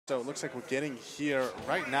it looks like we're getting here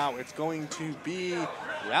right now, it's going to be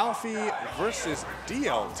Ralphie versus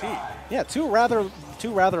DLT. Yeah, two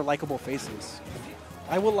rather likable faces.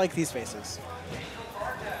 I will like these faces.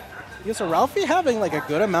 Yeah, so Ralphie having like a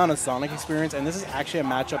good amount of Sonic experience, and this is actually a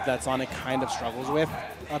matchup that Sonic kind of struggles with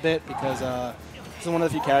a bit because this is one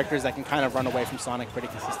of the few characters that can kind of run away from Sonic pretty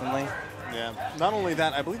consistently. Yeah, not only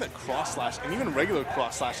that, I believe that cross slash and even regular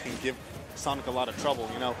cross slash can give Sonic a lot of trouble.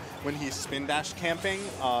 You know, when he's spin dash camping,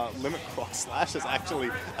 limit cross slash is actually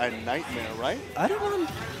a nightmare, right? I don't know.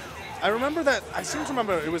 I remember that. I seem to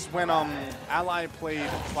remember it was when Ally played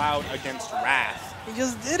Cloud against Wrath. He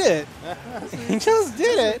just did it. He just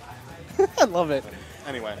did it. I love it.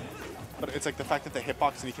 Anyway, but it's like the fact that the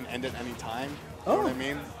hitbox and he can end at any time. You know what I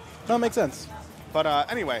mean? That makes sense. But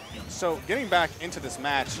anyway, so getting back into this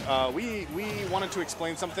match, we wanted to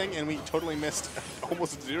explain something, and we totally missed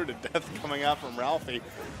almost 0 to death coming out from Ralphie.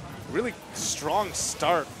 Really strong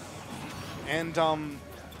start. And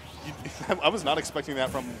I was not expecting that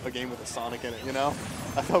from a game with a Sonic in it, you know?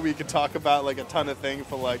 I thought we could talk about like a ton of things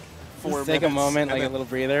for like 4 minutes. Take a moment, like a little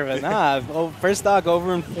breather, but nah. First stock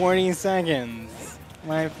over in 40 seconds.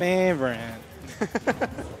 My favorite.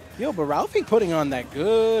 Yo, but Ralphie putting on that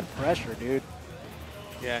good pressure, dude.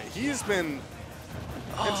 Yeah, he's been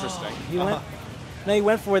interesting. He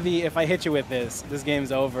went for the if I hit you with this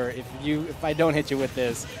game's over. If I don't hit you with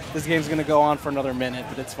this game's gonna go on for another minute,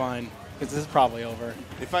 but it's fine because this is probably over.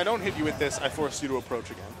 If I don't hit you with this, I force you to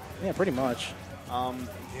approach again. Yeah, pretty much.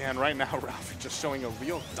 Yeah, and right now Ralphie just showing a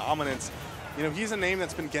real dominance. You know, he's a name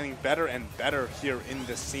that's been getting better and better here in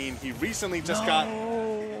the scene. He recently just got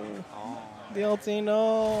DLT,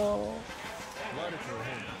 no.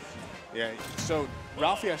 Yeah, so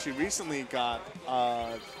Ralphie actually recently got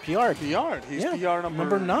PR'd. He's PR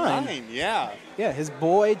number 9. Yeah. Yeah, his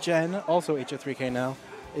boy Jen, also Ho3K now,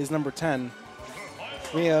 is number 10.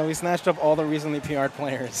 We snatched up all the recently PR'd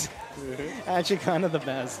players. Actually, kind of the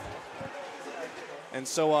best. And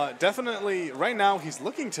so definitely right now he's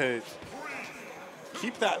looking to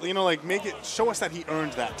keep that, you know, like show us that he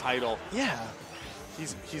earned that title. Yeah.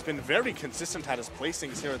 He's been very consistent at his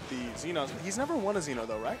placings here at the Xenos. He's never won a Xeno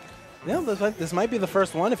though, right? Yeah, this might be the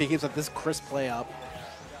first one if he keeps up this crisp play up.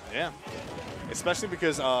 Yeah, especially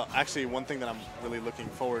because actually one thing that I'm really looking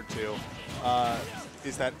forward to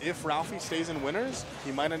is that if Ralphie stays in winners,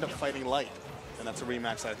 he might end up fighting Light. And that's a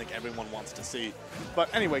rematch that I think everyone wants to see. But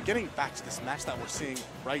anyway, getting back to this match that we're seeing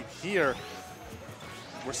right here,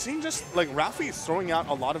 we're seeing just like Ralphie is throwing out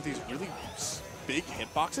a lot of these really big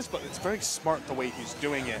hitboxes, but it's very smart the way he's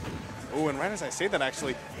doing it. Oh, and right as I say that,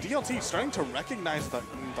 actually, DLT is starting to recognize the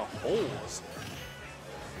holes.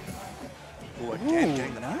 Oh, again,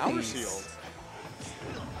 getting the power shield.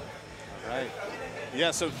 All right. Yeah,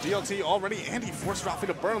 so DLT already, and he forced Ralphie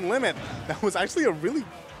to burn limit. That was actually a really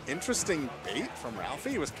interesting bait from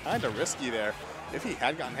Ralphie. It was kind of risky there. If he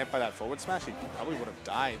had gotten hit by that forward smash, he probably would have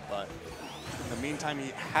died, but in the meantime,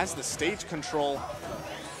 he has the stage control,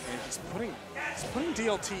 and he's putting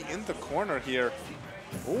DLT in the corner here.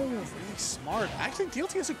 Oh, really smart. Actually,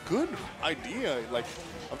 DLT has a good idea, like,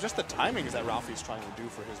 of just the timings that Ralphie's trying to do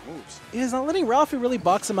for his moves. He's not letting Ralphie really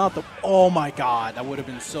box him out. Oh my god, that would have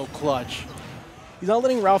been so clutch. He's not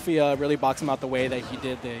letting Ralphie really box him out the way that he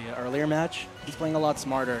did the earlier match. He's playing a lot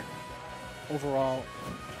smarter overall.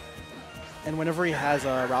 And whenever he has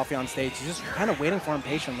Ralphie on stage, he's just kind of waiting for him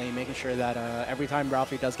patiently, making sure that every time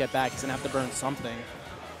Ralphie does get back, he's going to have to burn something.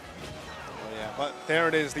 Oh, yeah, but there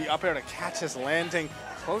it is, the up air to catch his landing,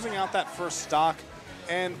 closing out that first stock.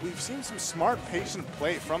 And we've seen some smart, patient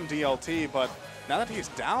play from DLT, but now that he's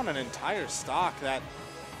down an entire stock, that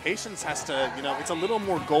patience has to, you know, it's a little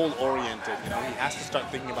more goal-oriented. You know, he has to start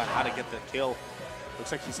thinking about how to get the kill.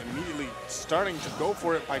 Looks like he's immediately starting to go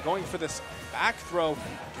for it by going for this back throw,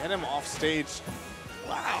 get him off stage.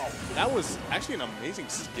 Wow, that was actually an amazing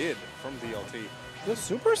skid from DLT. It was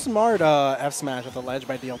super smart F smash at the ledge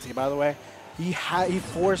by DLT, by the way. He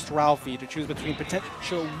forced Ralphie to choose between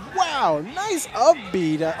potential, wow, nice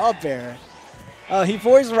upbeat up air. He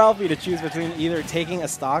forced Ralphie to choose between either taking a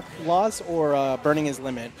stock loss or burning his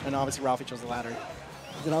limit, and obviously Ralphie chose the latter.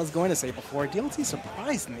 Then I was going to say before, DLT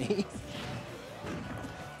surprised me.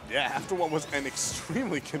 Yeah, after what was an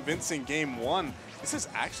extremely convincing game one, this is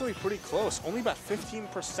actually pretty close. Only about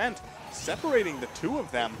 15% separating the two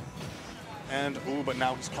of them. And, ooh, but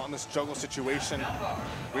now he's caught in this juggle situation.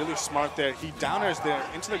 Really smart there. He downers there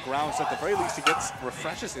into the ground, so at the very least he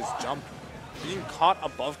refreshes his jump. Being caught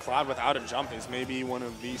above Cloud without a jump is maybe one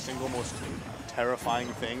of the single most terrifying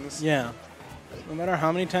things. Yeah. No matter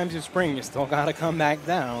how many times you spring, you still gotta come back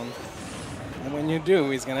down. And when you do,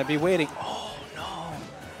 he's gonna be waiting. Oh, no.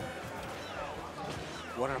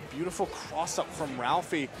 What a beautiful cross-up from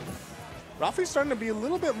Ralphie. Ralphie's starting to be a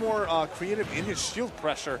little bit more creative in his shield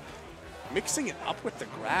pressure, mixing it up with the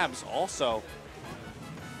grabs also.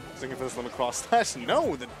 Thinking for this limit cross slash.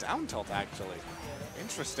 No, the down tilt actually.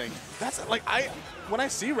 Interesting. That's like when I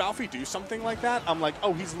see Ralphie do something like that, I'm like,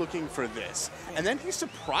 oh, he's looking for this. And then he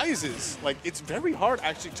surprises. Like, it's very hard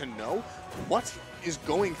actually to know what is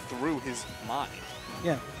going through his mind.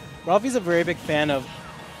 Yeah. Ralphie's a very big fan of,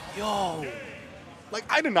 Yo. Like,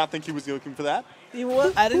 I did not think he was looking for that.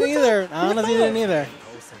 I didn't either. I honestly didn't either.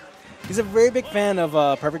 He's a very big fan of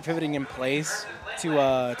perfect pivoting in place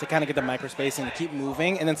to kind of get the microspacing to keep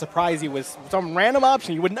moving and then surprise you with some random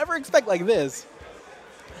option you would never expect like this.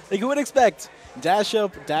 Like you would expect dash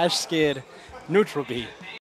up, dash skid, neutral B.